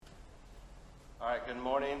Good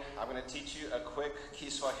morning. I'm going to teach you a quick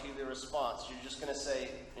Kiswahili response. You're just going to say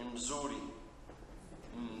mzuri.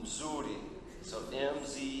 Mzuri. So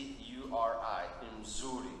M-Z-U-R-I.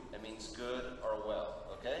 Mzuri. It means good or well.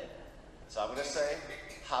 Okay? So I'm going to say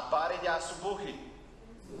habari ya asubuhi.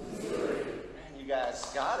 Man, you guys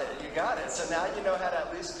got it. You got it. So now you know how to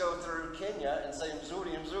at least go through Kenya and say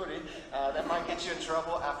mzuri, mzuri. That might get you in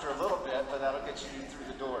trouble after a little bit, but that'll get you through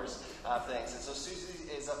the doors. Thanks. And so Susie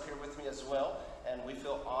is up here with me as well, and we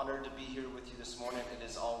feel honored to be here with you this morning. It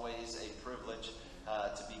is always a privilege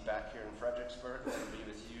to be back here in Fredericksburg and to be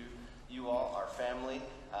with you all, our family,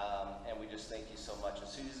 and we just thank you so much. And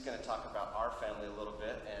Susie's going to talk about our family a little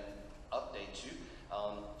bit and update you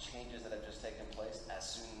on changes that have just taken place as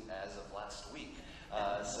soon as of last week.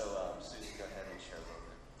 Susie, go ahead and share a little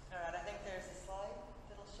bit. All right, I think there's a slide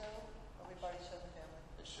that'll show, or we've already shown the family.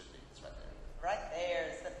 It should be. It's right there. Right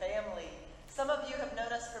there's the family. Some of you have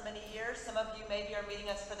known us for many years. Some of you maybe are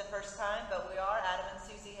meeting us for the first time, but we are Adam and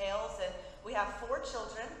Susie Hales, and we have 4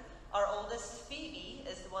 children. Our oldest, Phoebe,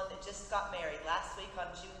 is the one that just got married last week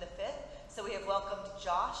on June the 5th. So we have welcomed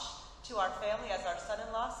Josh to our family as our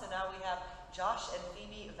son-in-law. So now we have Josh and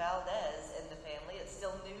Phoebe Valdez in the family. It's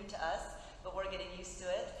still new to us, but we're getting used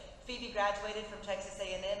to it. Phoebe graduated from Texas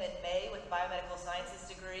A&M in May with a biomedical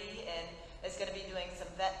sciences degree and is going to be doing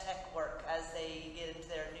some vet tech work as they get into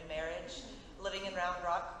their new marriage, living in Round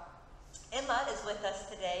Rock. Emma is with us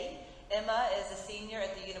today. Emma is a senior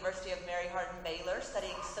at the University of Mary Hardin Baylor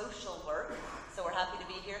studying social work, so we're happy to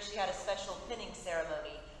be here. She had a special pinning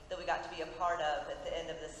ceremony that we got to be a part of at the end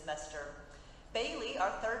of the semester. Bailey,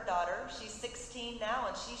 our 3rd daughter, she's 16 now,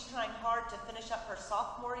 and she's trying hard to finish up her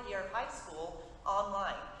sophomore year of high school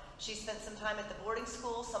online. She spent some time at the boarding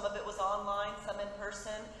school. Some of it was online, some in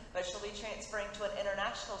person, but she'll be transferring to an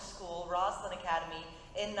international school, Roslyn Academy,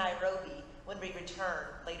 in Nairobi when we return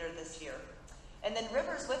later this year. And then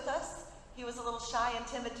River's with us. He was a little shy and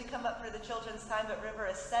timid to come up for the children's time, but River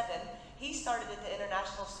is 7. He started at the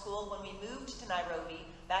international school when we moved to Nairobi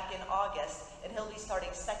back in August, and he'll be starting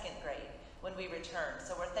 2nd grade when we return.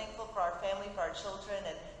 So we're thankful for our family, for our children,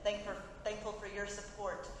 and thankful for your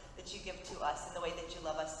support that you give to us and the way that you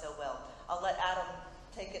love us so well. I'll let Adam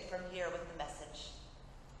take it from here with the message.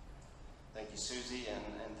 Thank you, Susie,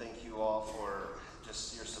 and thank you all for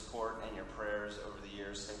just your support and your prayers over the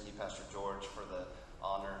years. Thank you, Pastor George, for the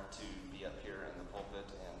honor to be up here in the pulpit,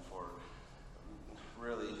 and for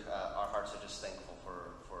really our hearts are just thankful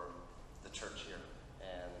for the church here.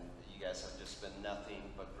 And you guys have just been nothing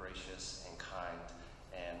but gracious and kind,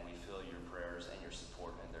 and we feel your prayers and your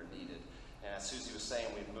support, and they're needed. And as Susie was saying,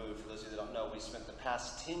 we've moved. For those of you that don't know, we spent the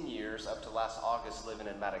past 10 years up to last August living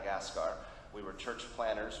in Madagascar. We were church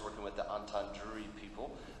planners working with the Antandruri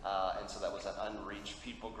people, and so that was an unreached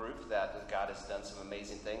people group that God has done some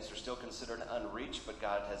amazing things. They're still considered unreached, but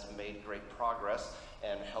God has made great progress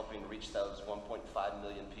in helping reach those 1.5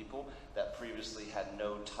 million people that previously had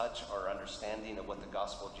no touch or understanding of what the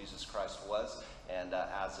gospel of Jesus Christ was. And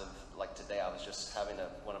as of like today, I was just having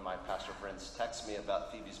one of my pastor friends text me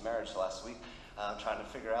about Phoebe's marriage last week, trying to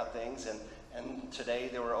figure out things. And today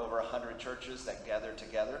there were over 100 churches that gathered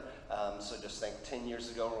together. So just think 10 years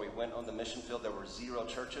ago when we went on the mission field, there were 0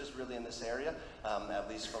 churches really in this area, at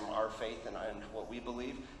least from our faith and what we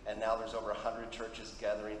believe. And now there's over 100 churches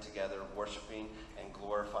gathering together, worshiping and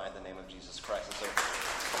glorifying the name of Jesus Christ. And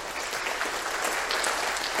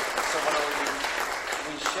so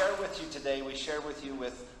when we share with you today, we share with you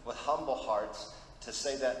with humble hearts to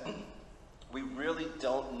say that we really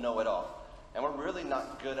don't know it all. And we're really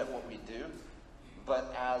not good at what we do.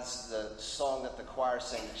 But as the song that the choir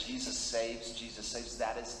sang, Jesus saves,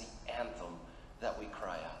 that is the anthem that we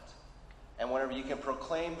cry out. And whenever you can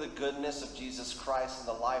proclaim the goodness of Jesus Christ and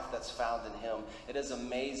the life that's found in him, it is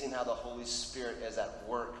amazing how the Holy Spirit is at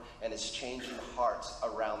work and is changing hearts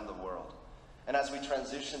around the world. And as we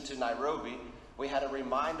transition to Nairobi, we had to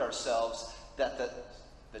remind ourselves that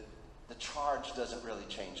the charge doesn't really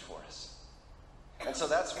change for us. And so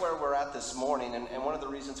that's where we're at this morning, and one of the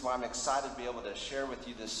reasons why I'm excited to be able to share with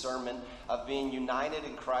you this sermon of being united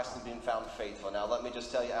in Christ and being found faithful. Now, let me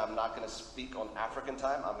just tell you, I'm not going to speak on African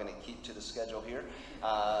time. I'm going to keep to the schedule here.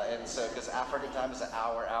 And so, because African time is an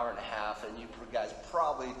hour and a half, and you guys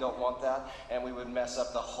probably don't want that, and we would mess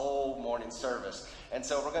up the whole morning service. And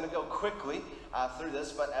so we're going to go quickly through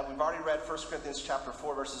this, but we've already read 1 Corinthians chapter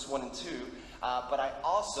 4, verses 1 and 2. But I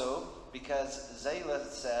also, because Zayla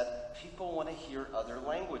said, people want to hear other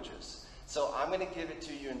languages. So I'm going to give it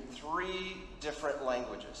to you in 3 different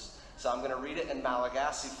languages. So I'm going to read it in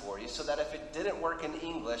Malagasy for you so that if it didn't work in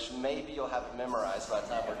English, maybe you'll have it memorized by the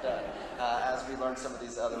time we're done as we learn some of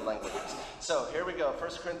these other languages. So here we go. 1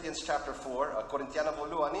 Corinthians chapter 4. Korintiana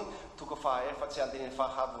voluani, tuko faefa si andini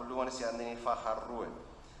faha voluani si andini faha rue.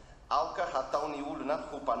 Auka hatau ni uluna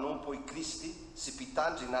hupanumpo I Kristi si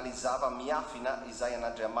pitanji nalizava miafina izaya na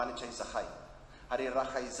jamani cha Isahai. Hari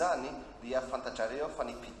rahaizani dia fantajareo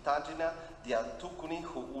fani pitanjina dia tukuni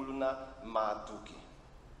hu uluna maduki.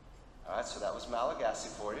 All right, so that was Malagasy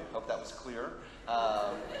for you. Hope that was clear.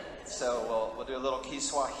 So we'll do a little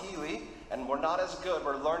Kiswahili, and we're not as good.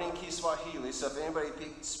 We're learning Kiswahili, so if anybody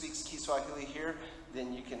speaks Kiswahili here,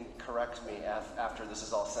 then you can correct me after this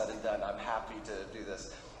is all said and done. I'm happy to do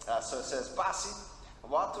this. So it says, Basi,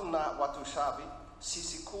 watu na watu shabi,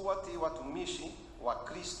 sisi kuwati watumishi wa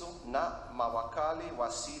Kristo na mawakali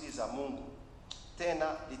wa siri za Mungu.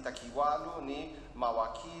 Tena litakiwalu ni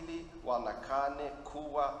mawakili wanakane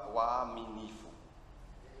kuwa waaminifu.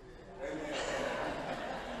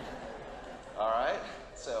 All right,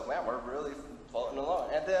 so man, we're really floating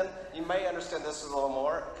along. And then you may understand this a little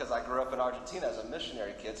more because I grew up in Argentina as a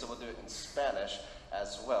missionary kid, so we'll do it in Spanish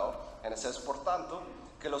as well. And it says, por tanto,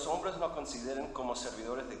 que los hombres no consideren como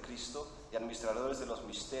servidores de Cristo y administradores de los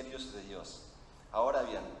misterios de Dios. Ahora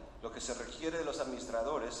bien, lo que se requiere de los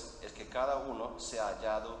administradores es que cada uno sea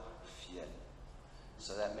hallado fiel.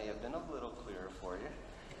 So that may have been a little clearer for you.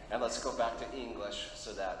 And let's go back to English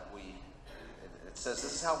so that it says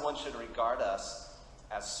this is how one should regard us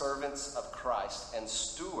as servants of Christ and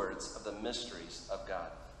stewards of the mysteries of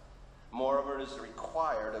God. Moreover, it is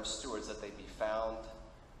required of stewards that they be found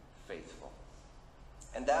faithful.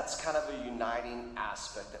 And that's kind of a uniting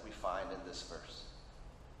aspect that we find in this verse.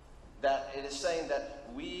 That it is saying that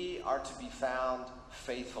we are to be found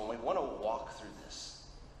faithful. And we want to walk through this.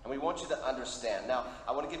 And we want you to understand. Now,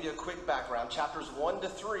 I want to give you a quick background. Chapters 1 to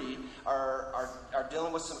 3 are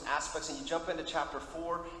dealing with some aspects. And you jump into chapter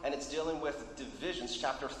 4, and it's dealing with divisions.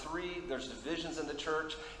 Chapter 3, there's divisions in the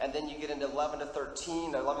church. And then you get into 11 to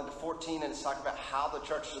 13, 11 to 14, and it's talking about how the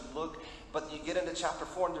church should look. But you get into chapter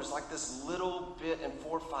 4, and there's like this little bit in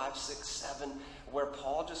 4, 5, 6, 7, where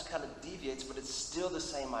Paul just kind of deviates, but it's still the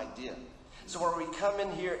same idea. So where we come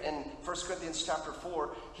in here in 1 Corinthians chapter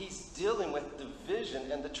 4, he's dealing with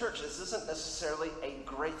division in the church. This isn't necessarily a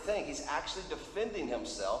great thing. He's actually defending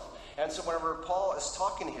himself. And so whenever Paul is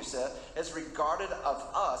talking here, as regarded of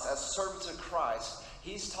us as servants of Christ,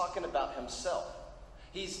 he's talking about himself.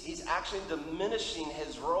 He's actually diminishing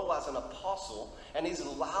his role as an apostle, and he's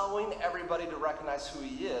allowing everybody to recognize who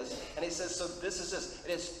he is. And he says, so this is this.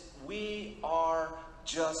 It is, we are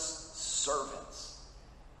just servants.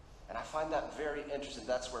 And I find that very interesting.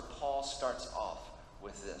 That's where Paul starts off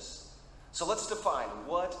with this. So let's define,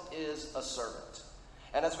 what is a servant?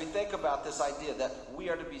 And as we think about this idea that we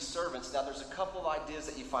are to be servants, now there's a couple of ideas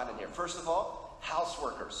that you find in here. First of all, house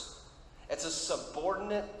workers. It's a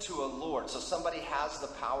subordinate to a lord. So somebody has the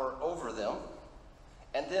power over them.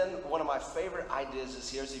 And then one of my favorite ideas is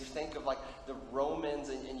here is if you think of like the Romans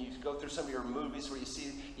and you go through some of your movies where you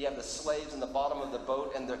see you have the slaves in the bottom of the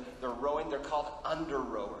boat and they're rowing, they're called under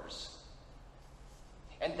rowers.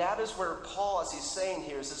 And that is where Paul, as he's saying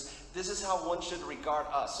here, is this is how one should regard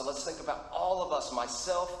us. So let's think about all of us,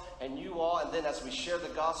 myself and you all, and then as we share the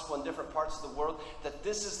gospel in different parts of the world, that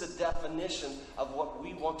this is the definition of what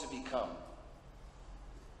we want to become.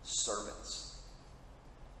 Servants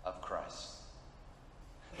of Christ.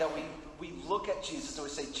 That we look at Jesus and we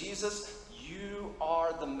say, Jesus, you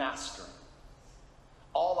are the master.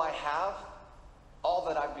 All I have, all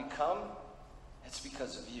that I've become, it's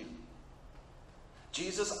because of you.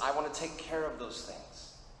 Jesus, I want to take care of those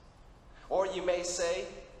things. Or you may say,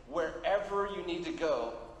 wherever you need to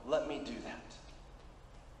go, let me do that.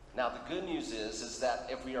 Now, the good news is that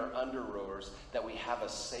if we are under rowers, that we have a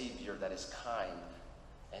Savior that is kind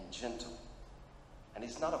and gentle. And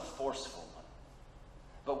he's not a forceful one.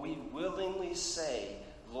 But we willingly say,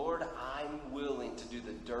 Lord, I'm willing to do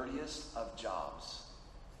the dirtiest of jobs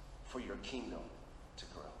for your kingdom to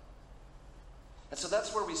grow. And so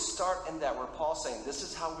that's where we start in that, where Paul's saying this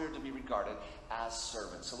is how we're to be regarded as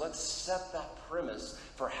servants. So let's set that premise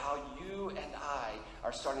for how you and I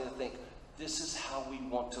are starting to think this is how we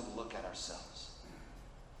want to look at ourselves.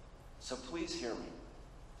 So please hear me.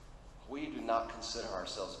 We do not consider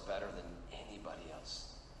ourselves better than anybody else.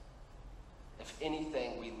 If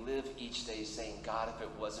anything, we live each day saying, God, if it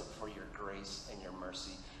wasn't for your grace and your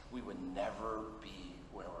mercy, we would never be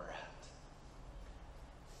where we're at.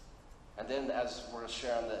 And then as we're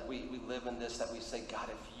sharing that we live in this, that we say, God,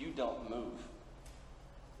 if you don't move,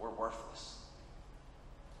 we're worthless.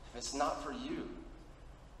 If it's not for you,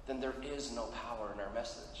 then there is no power in our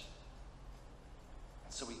message.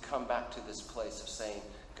 So we come back to this place of saying,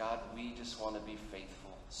 God, we just want to be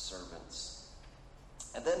faithful servants.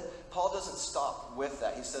 And then Paul doesn't stop with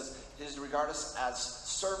that. He says, he's regard us as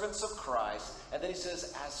servants of Christ. And then he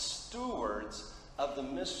says, as stewards of the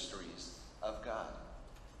mysteries of God.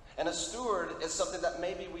 And a steward is something that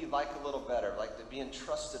maybe we like a little better, like to be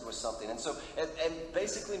entrusted with something. And so it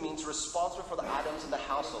basically means responsible for the items in the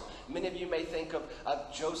household. Many of you may think of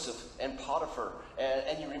Joseph and Potiphar,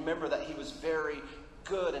 and you remember that he was very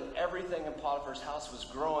good and everything in Potiphar's house was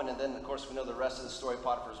growing. And then, of course, we know the rest of the story.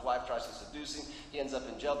 Potiphar's wife tries to seduce him. He ends up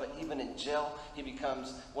in jail. But even in jail, he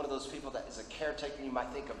becomes one of those people that is a caretaker. You might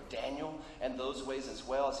think of Daniel and those ways as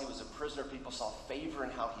well. As he was a prisoner, people saw favor in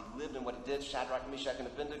how he lived and what he did. Shadrach, Meshach, and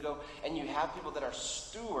Abednego. And you have people that are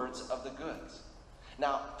stewards of the goods.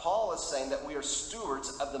 Now, Paul is saying that we are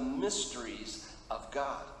stewards of the mysteries of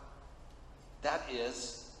God. That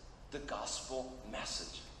is the gospel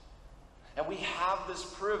message. And we have this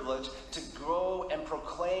privilege to go and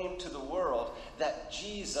proclaim to the world that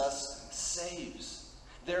Jesus saves.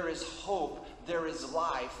 There is hope, there is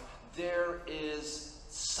life, there is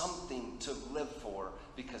something to live for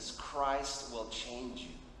because Christ will change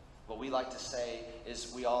you. What we like to say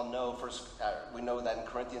is we all know, we know that in 2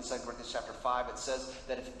 Corinthians chapter 5, it says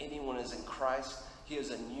that if anyone is in Christ, he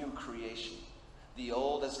is a new creation. The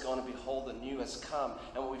old has gone, and behold, the new has come.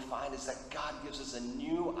 And what we find is that God gives us a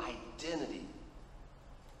new identity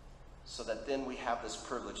so that then we have this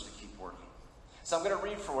privilege to keep working. So I'm going to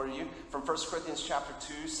read for you from 1 Corinthians chapter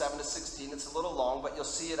 2, 7 to 16. It's a little long, but you'll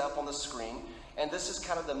see it up on the screen. And this is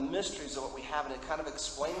kind of the mysteries of what we have, and it kind of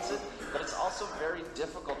explains it, but it's also very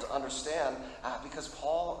difficult to understand because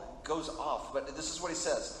Paul goes off. But this is what he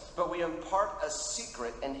says. But we impart a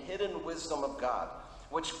secret and hidden wisdom of God,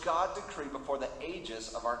 which God decreed before the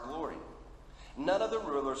ages of our glory. None of the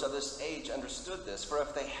rulers of this age understood this, for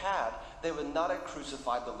if they had, they would not have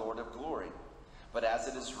crucified the Lord of glory. But as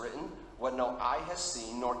it is written, what no eye has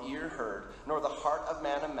seen, nor ear heard, nor the heart of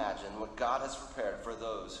man imagined, what God has prepared for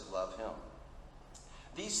those who love him.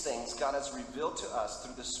 These things God has revealed to us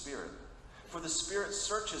through the Spirit. For the Spirit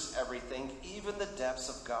searches everything, even the depths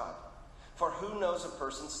of God. For who knows a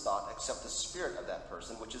person's thought except the spirit of that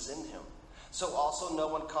person which is in him? So also no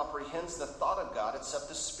one comprehends the thought of God except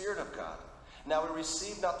the Spirit of God. Now we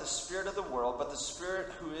receive not the spirit of the world, but the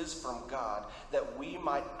Spirit who is from God, that we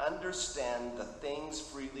might understand the things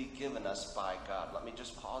freely given us by God. Let me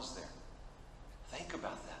just pause there. Think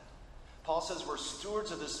about that. Paul says we're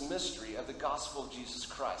stewards of this mystery of the gospel of Jesus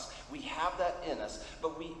Christ. We have that in us,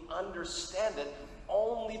 but we understand it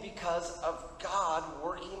only because of God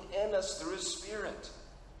working in us through his Spirit.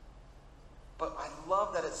 But I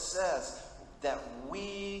love that it says that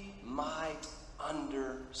we might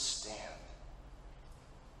understand.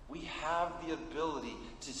 We have the ability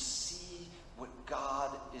to see what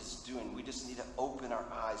God is doing. We just need to open our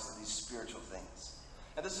eyes to these spiritual things.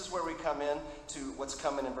 And this is where we come in to what's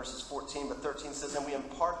coming in verses 14, but 13 says, and we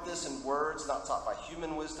impart this in words not taught by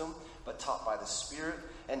human wisdom, but taught by the Spirit,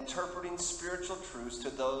 interpreting spiritual truths to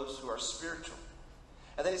those who are spiritual.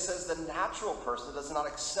 And then he says, the natural person does not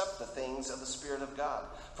accept the things of the Spirit of God,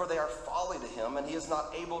 for they are folly to him, and he is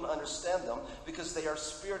not able to understand them because they are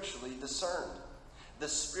spiritually discerned. The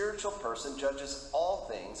spiritual person judges all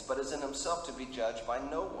things, but is in himself to be judged by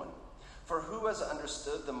no one. For who has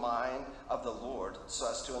understood the mind of the Lord so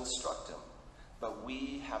as to instruct him? But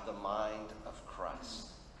we have the mind of Christ.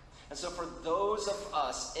 And so for those of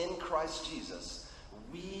us in Christ Jesus,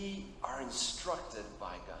 we are instructed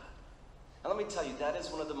by God. And let me tell you, that is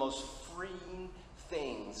one of the most freeing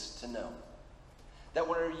things to know. That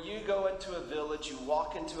whenever you go into a village, you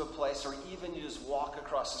walk into a place, or even you just walk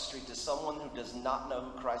across the street to someone who does not know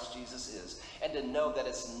who Christ Jesus is, and to know that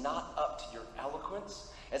it's not up to your eloquence,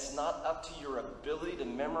 it's not up to your ability to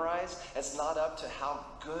memorize, it's not up to how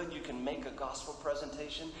good you can make a gospel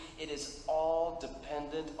presentation. It is all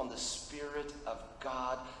dependent on the Spirit of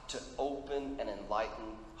God to open and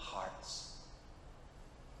enlighten hearts.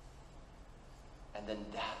 And then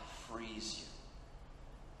that frees you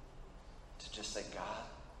to just say, God,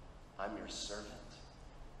 I'm your servant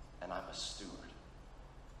and I'm a steward.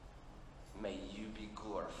 May you be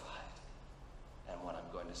glorified in what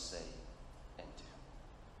I'm going to say and do.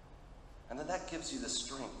 And then that gives you the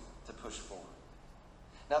strength to push forward.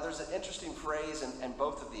 Now there's an interesting phrase in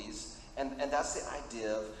both of these, and that's the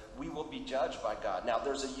idea of we will be judged by God. Now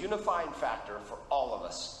there's a unifying factor for all of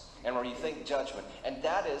us, and when you think judgment, and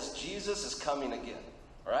that is Jesus is coming again,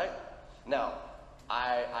 all right? Now,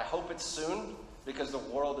 I hope it's soon, because the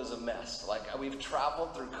world is a mess. Like, we've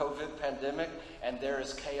traveled through COVID pandemic, and there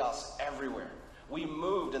is chaos everywhere. We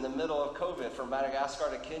moved in the middle of COVID from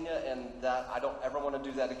Madagascar to Kenya, and that I don't ever want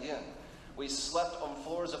to do that again. We slept on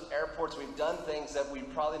floors of airports. We've done things that we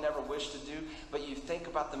probably never wish to do, but you think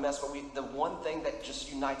about the mess. But the one thing that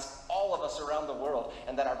just unites all of us around the world,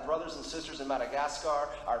 and that our brothers and sisters in Madagascar,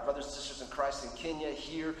 our brothers and sisters in Christ in Kenya,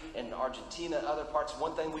 here in Argentina, other parts,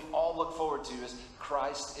 one thing we all look forward to is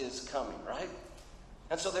Christ is coming, right?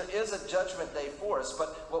 And so there is a judgment day for us, but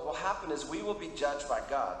what will happen is we will be judged by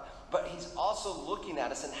God. But he's also looking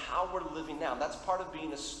at us and how we're living now. And that's part of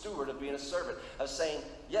being a steward, of being a servant, of saying,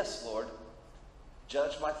 yes, Lord,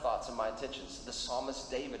 judge my thoughts and my intentions. The psalmist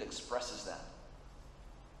David expresses that.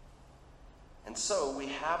 And so we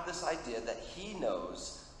have this idea that he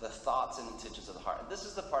knows the thoughts and intentions of the heart. And this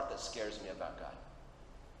is the part that scares me about God,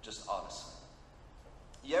 just honestly.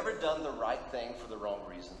 You ever done the right thing for the wrong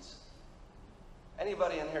reasons?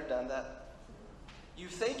 Anybody in here done that? You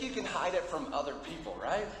think you can hide it from other people,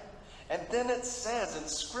 right? And then it says in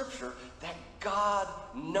Scripture that God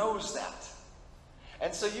knows that.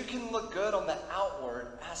 And so you can look good on the outward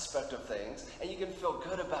aspect of things, and you can feel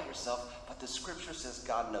good about yourself, but the Scripture says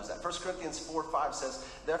God knows that. 1 Corinthians 4:5 says,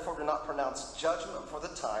 therefore do not pronounce judgment for the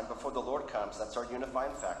time before the Lord comes. That's our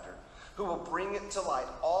unifying factor. Who will bring it to light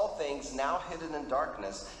all things now hidden in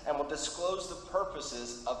darkness, and will disclose the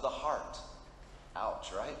purposes of the heart.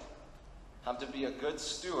 Ouch, right? I'm to be a good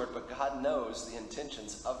steward, but God knows the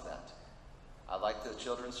intentions of that. I like the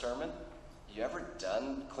children's sermon. You ever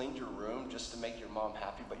cleaned your room just to make your mom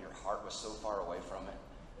happy, but your heart was so far away from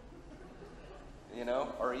it? You know?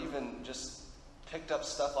 Or even just picked up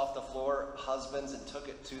stuff off the floor, husbands, and took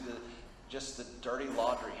it to the dirty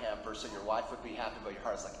laundry hamper so your wife would be happy, but your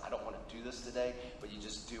heart's like, I don't want to do this today, but you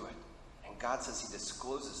just do it. And God says he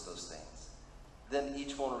discloses those things. Then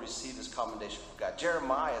each one will receive his commendation from God.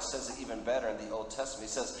 Jeremiah says it even better in the Old Testament.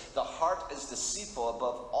 He says, the heart is deceitful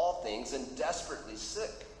above all things and desperately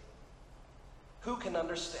sick. Who can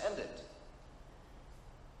understand it?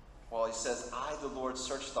 Well, he says, I, the Lord,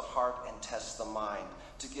 search the heart and test the mind,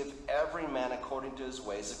 to give every man according to his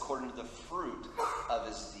ways, according to the fruit of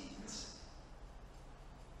his deeds.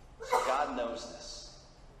 God knows this.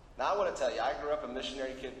 Now, I want to tell you, I grew up a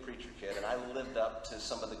missionary kid, preacher kid, and I lived up to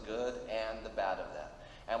some of the good and the bad of that.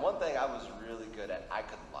 And one thing I was really good at, I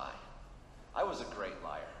could lie. I was a great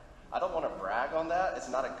liar. I don't want to brag on that. It's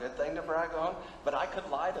not a good thing to brag on, but I could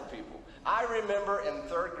lie to people. I remember in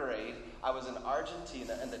 3rd grade, I was in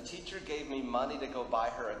Argentina, and the teacher gave me money to go buy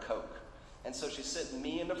her a Coke. And so she sent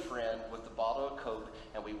me and a friend with the bottle of Coke,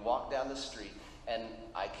 and we walked down the street, and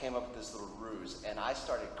I came up with this little ruse, and I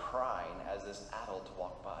started crying as this adult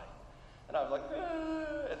walked by. And I was like,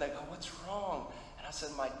 and they go, what's wrong? And I said,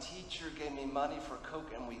 my teacher gave me money for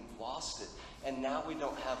Coke, and we lost it. And now we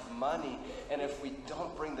don't have money, and if we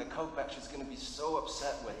don't bring the Coke back, she's going to be so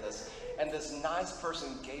upset with us. And this nice person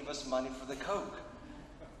gave us money for the Coke.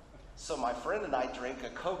 So my friend and I drank a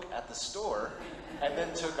Coke at the store, and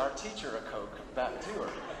then took our teacher a Coke back to her.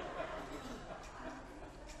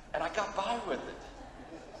 And I got by with it.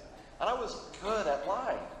 And I was good at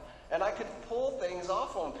lying. And I could pull things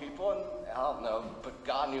off on people, and I don't know, but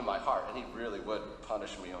God knew my heart, and he really would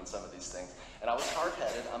punish me on some of these things. And I was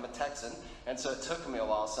hard-headed. I'm a Texan, and so it took me a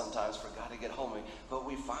while sometimes for God to get hold of me. But what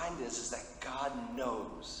we find is that God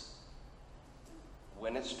knows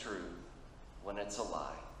when it's true, when it's a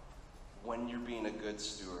lie, when you're being a good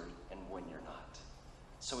steward, and when you're not.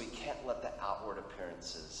 So we can't let the outward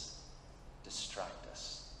appearances distract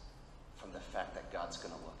us from the fact that God's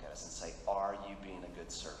going to look at us and say, are you being a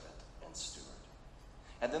good servant and steward?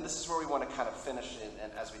 And then this is where we want to kind of finish in,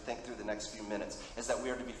 and as we think through the next few minutes, is that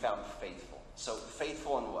we are to be found faithful. So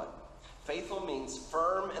faithful in what? Faithful means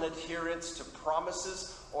firm in adherence to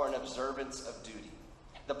promises or an observance of duty.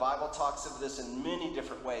 The Bible talks of this in many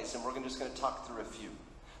different ways, and we're just going to talk through a few.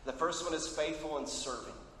 The first one is faithful in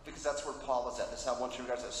serving, because that's where Paul is at. This is how I want you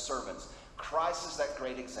guys as servants. Christ is that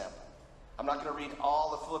great example. I'm not going to read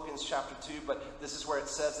all of Philippians chapter 2, but this is where it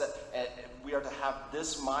says that we are to have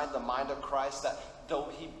this mind, the mind of Christ, that though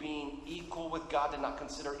he being equal with God did not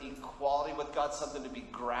consider equality with God something to be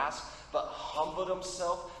grasped, but humbled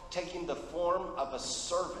himself, taking the form of a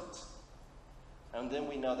servant. And then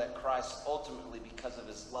we know that Christ ultimately, because of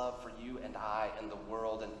his love for you and I and the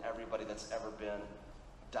world and everybody that's ever been,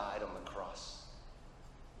 died on the cross.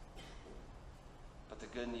 But the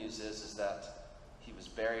good news is that he was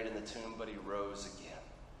buried in the tomb, but he rose again.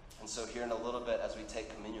 And so here in a little bit, as we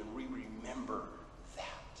take communion, we remember that.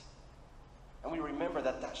 And we remember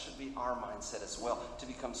that that should be our mindset as well, to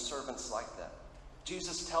become servants like that.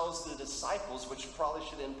 Jesus tells the disciples, which probably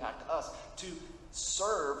should impact us, to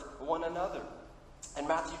serve one another. In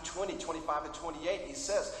Matthew 20, 25 and 28, he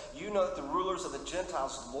says, you know that the rulers of the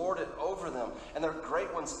Gentiles lord it over them, and their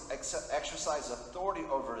great ones exercise authority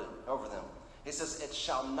over them. He says, it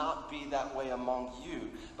shall not be that way among you,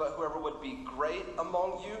 but whoever would be great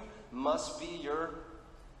among you must be your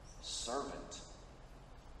servant.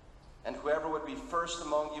 And whoever would be first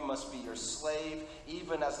among you must be your slave,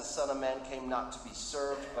 even as the Son of Man came not to be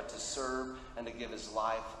served, but to serve and to give his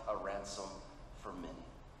life a ransom for many.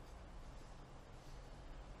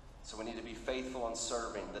 So we need to be faithful in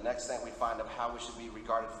serving. The next thing we find of how we should be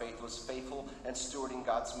regarded faithful is faithful in stewarding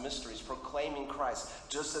God's mysteries, proclaiming Christ.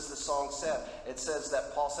 Just as the song said, it says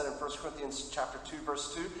that Paul said in 1 Corinthians chapter 2,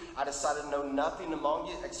 verse 2, I decided to know nothing among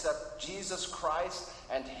you except Jesus Christ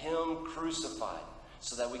and him crucified,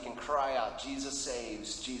 so that we can cry out, Jesus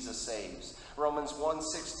saves, Jesus saves. Romans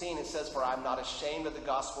 1:16, it says, for I am not ashamed of the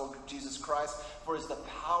gospel of Jesus Christ, for it is the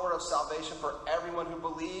power of salvation for everyone who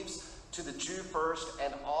believes, to the Jew first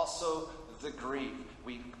and also the Greek.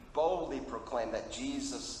 We boldly proclaim that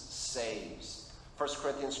Jesus saves. 1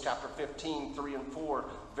 Corinthians chapter 15, 3 and 4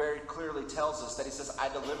 very clearly tells us that he says, I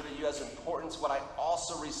delivered to you as importance what I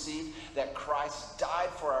also received, that Christ died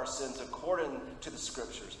for our sins according to the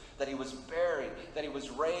Scriptures, that he was buried, that he was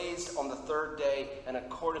raised on the third day in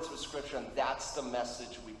accordance with Scripture, and that's the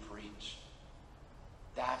message we preach.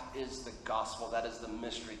 That is the gospel, that is the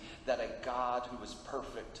mystery, that a God who is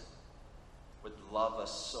perfect would love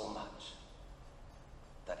us so much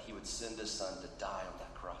that he would send his Son to die on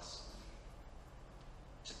that cross,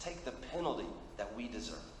 to take the penalty that we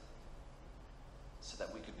deserve, so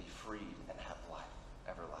that we could be freed and have life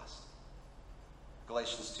everlasting.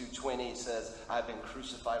 Galatians 2:20 says, I have been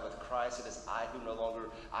crucified with Christ. It is I who no longer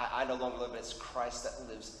live, but it's Christ that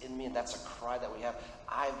lives in me. And that's a cry that we have.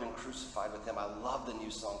 I've been crucified with him. I love the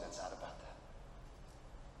new song that's out about that.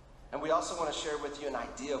 And we also want to share with you an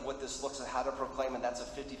idea of what this looks like, how to proclaim, and that's a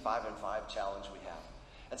 55 and 5 challenge we have.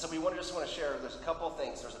 And so we just want to share, there's a couple of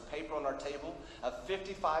things. There's a paper on our table of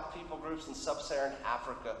 55 people groups in sub-Saharan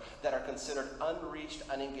Africa that are considered unreached,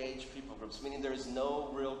 unengaged people groups, meaning there is no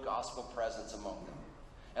real gospel presence among them.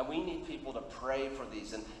 And we need people to pray for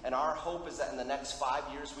these. And our hope is that in the next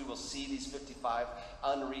 5 years, we will see these 55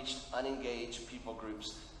 unreached, unengaged people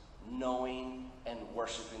groups knowing and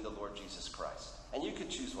worshiping the Lord Jesus Christ. And you could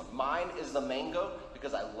choose one. Mine is the mango,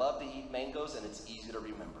 because I love to eat mangoes and it's easy to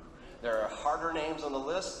remember. There are harder names on the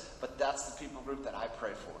list, but that's the people group that I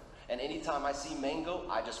pray for. And anytime I see mango,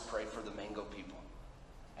 I just pray for the mango people.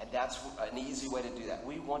 And that's an easy way to do that.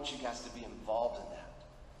 We want you guys to be involved in that.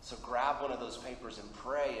 So grab one of those papers and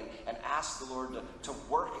pray and ask the Lord to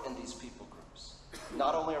work in these people groups.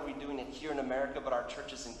 Not only are we doing it here in America, but our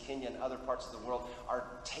churches in Kenya and other parts of the world are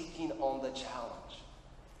taking on the challenge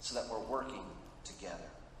so that we're working together.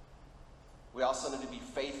 We also need to be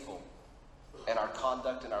faithful in our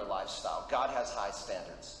conduct and our lifestyle. God has high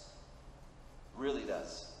standards. Really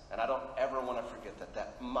does. And I don't ever want to forget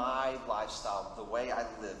that my lifestyle, the way I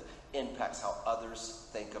live, impacts how others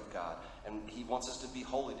think of God. And he wants us to be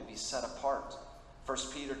holy, to be set apart. 1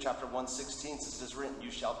 Peter chapter 1:16 says, it is written,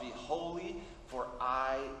 you shall be holy, for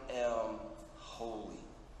I am holy.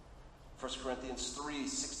 1 Corinthians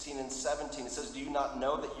 3:16 and 17, it says, do you not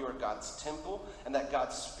know that you are God's temple and that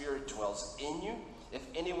God's Spirit dwells in you? If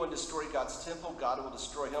anyone destroy God's temple, God will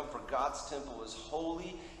destroy him, for God's temple is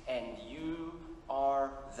holy and you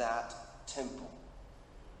are that temple.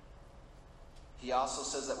 He also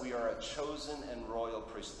says that we are a chosen and royal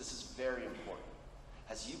priesthood. This is very important.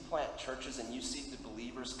 As you plant churches and you see the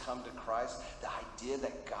believers come to Christ, the idea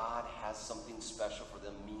that God has something special for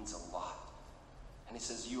them means a lot. And he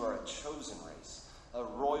says, you are a chosen race, a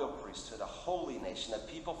royal priesthood, a holy nation, a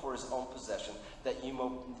people for his own possession, that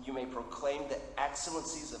you may proclaim the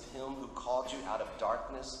excellencies of him who called you out of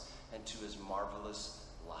darkness into his marvelous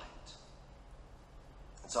light.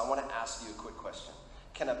 And so I want to ask you a quick question.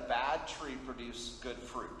 Can a bad tree produce good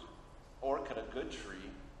fruit? Or could a good tree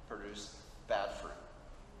produce bad fruit?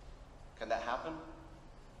 Can that happen?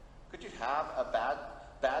 Could you have a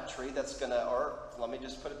bad tree that's going to, or let me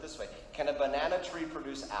just put it this way. Can a banana tree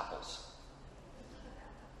produce apples?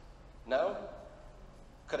 No?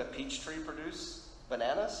 Could a peach tree produce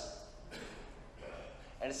bananas?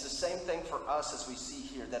 And it's the same thing for us as we see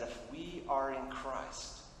here, that if we are in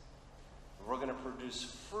Christ, we're going to produce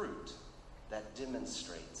fruit that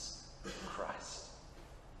demonstrates Christ.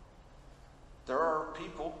 There are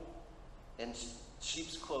people in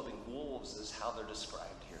sheep's clothing, wolves is how they're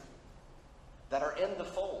described here, that are in the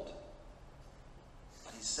fold.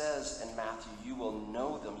 But he says in Matthew, you will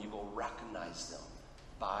know them, you will recognize them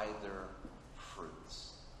by their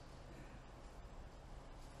fruits.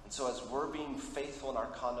 And And so as we're being faithful in our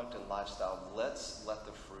conduct and lifestyle, let's let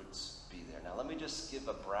the fruits be there. Now let me just give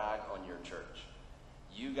a brag on your church.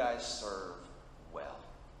 You guys serve well.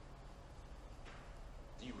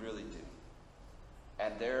 You really do.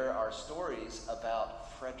 And there are stories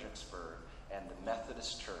about Fredericksburg and the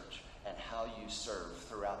Methodist Church and how you serve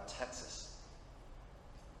throughout Texas.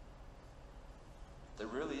 There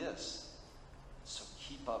really is. So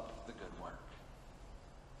keep up the good work.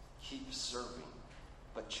 Keep serving,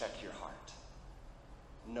 but check your heart.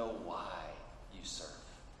 Know why you serve.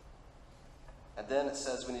 And then it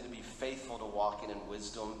says we need to be faithful to walking in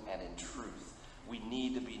wisdom and in truth. We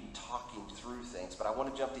need to be talking through things. But I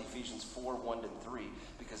want to jump to Ephesians 4:1-3,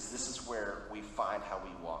 because this is where we find how we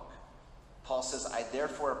walk. Paul says, I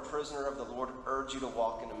therefore, a prisoner of the Lord, urge you to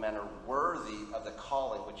walk in a manner worthy of the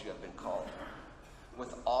calling which you have been called,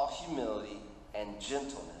 with all humility and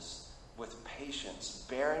gentleness, with patience,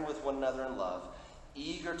 bearing with one another in love,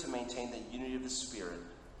 eager to maintain the unity of the Spirit,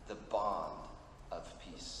 the bond of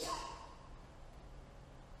peace.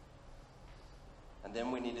 And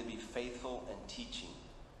then we need to be faithful in teaching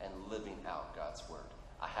and living out God's word.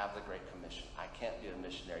 I have the Great Commission. I can't be a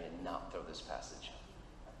missionary and not throw this passage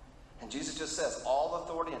in. And Jesus just says, all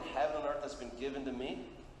authority in heaven and earth has been given to me.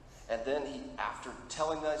 And then he, after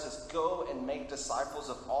telling them, he says, go and make disciples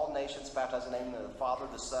of all nations, baptizing in the name of the Father,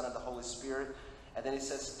 the Son, and the Holy Spirit. And then he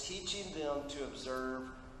says, teaching them to observe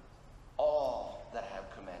all that I have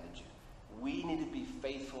commanded you. We need to be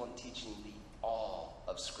faithful in teaching the all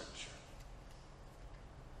of Scripture.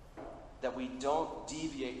 That we don't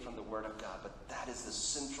deviate from the Word of God, but that is the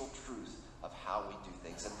central truth of how we do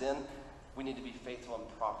things. And then we need to be faithful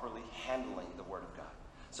in properly handling the Word of God.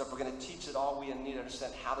 So if we're going to teach it all, we need to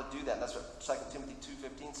understand how to do that. And that's what 2 Timothy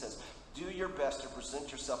 2:15 says. Do your best to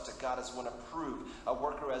present yourself to God as one approved, a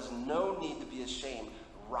worker who has no need to be ashamed,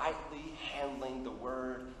 rightly handling the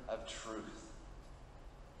word of truth.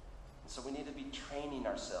 And so we need to be training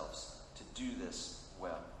ourselves to do this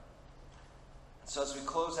well. And so as we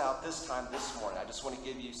close out this time this morning, I just want to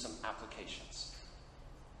give you some applications.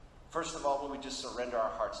 First of all, will we just surrender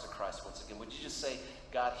our hearts to Christ once again? Would you just say,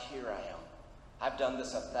 God, here I am. I've done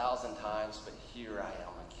this 1,000 times, but here I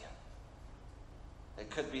am again. It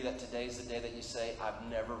could be that today's the day that you say, I've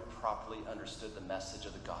never properly understood the message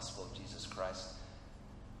of the gospel of Jesus Christ,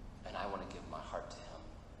 and I want to give my heart to him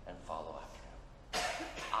and follow after him.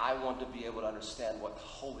 I want to be able to understand what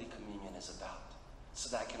Holy Communion is about, so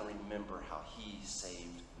that I can remember how he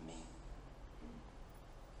saved me.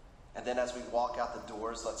 And then as we walk out the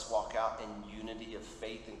doors, let's walk out in unity of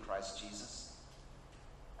faith in Christ Jesus.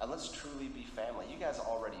 And let's truly be family. You guys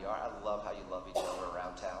already are. I love how you love each other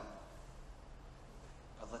around town.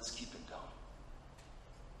 But let's keep it going.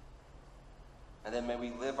 And then may we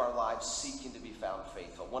live our lives seeking to be found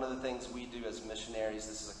faithful. One of the things we do as missionaries,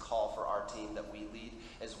 this is a call for our team that we lead,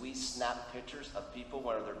 is we snap pictures of people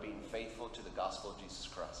where they're being faithful to the gospel of Jesus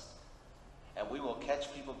Christ. And we will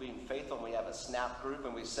catch people being faithful, and we have a snap group,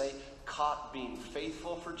 and we say, caught being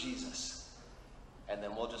faithful for Jesus. And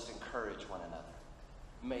then we'll just encourage one another.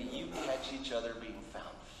 May you catch each other being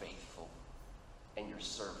found faithful in your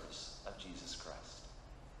service of Jesus Christ.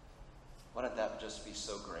 Wouldn't that just be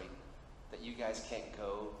so great? That you guys can't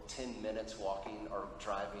go 10 minutes walking or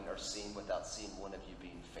driving or seeing without seeing one of you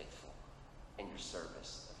being faithful in your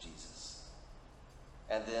service of Jesus.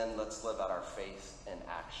 And then let's live out our faith in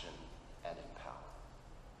action and in power.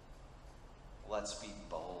 Let's be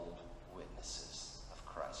bold witnesses of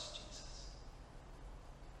Christ Jesus.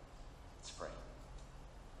 Let's pray.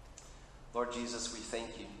 Lord Jesus, we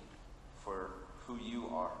thank you for who you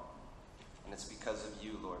are. And it's because of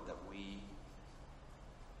you, Lord, that we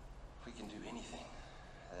can do anything.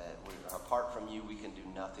 Apart from you, we can do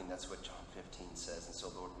nothing. That's what John 15 says. And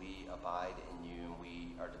so, Lord, we abide in you and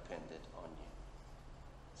we are dependent on you.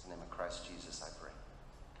 In the name of Christ Jesus, I pray.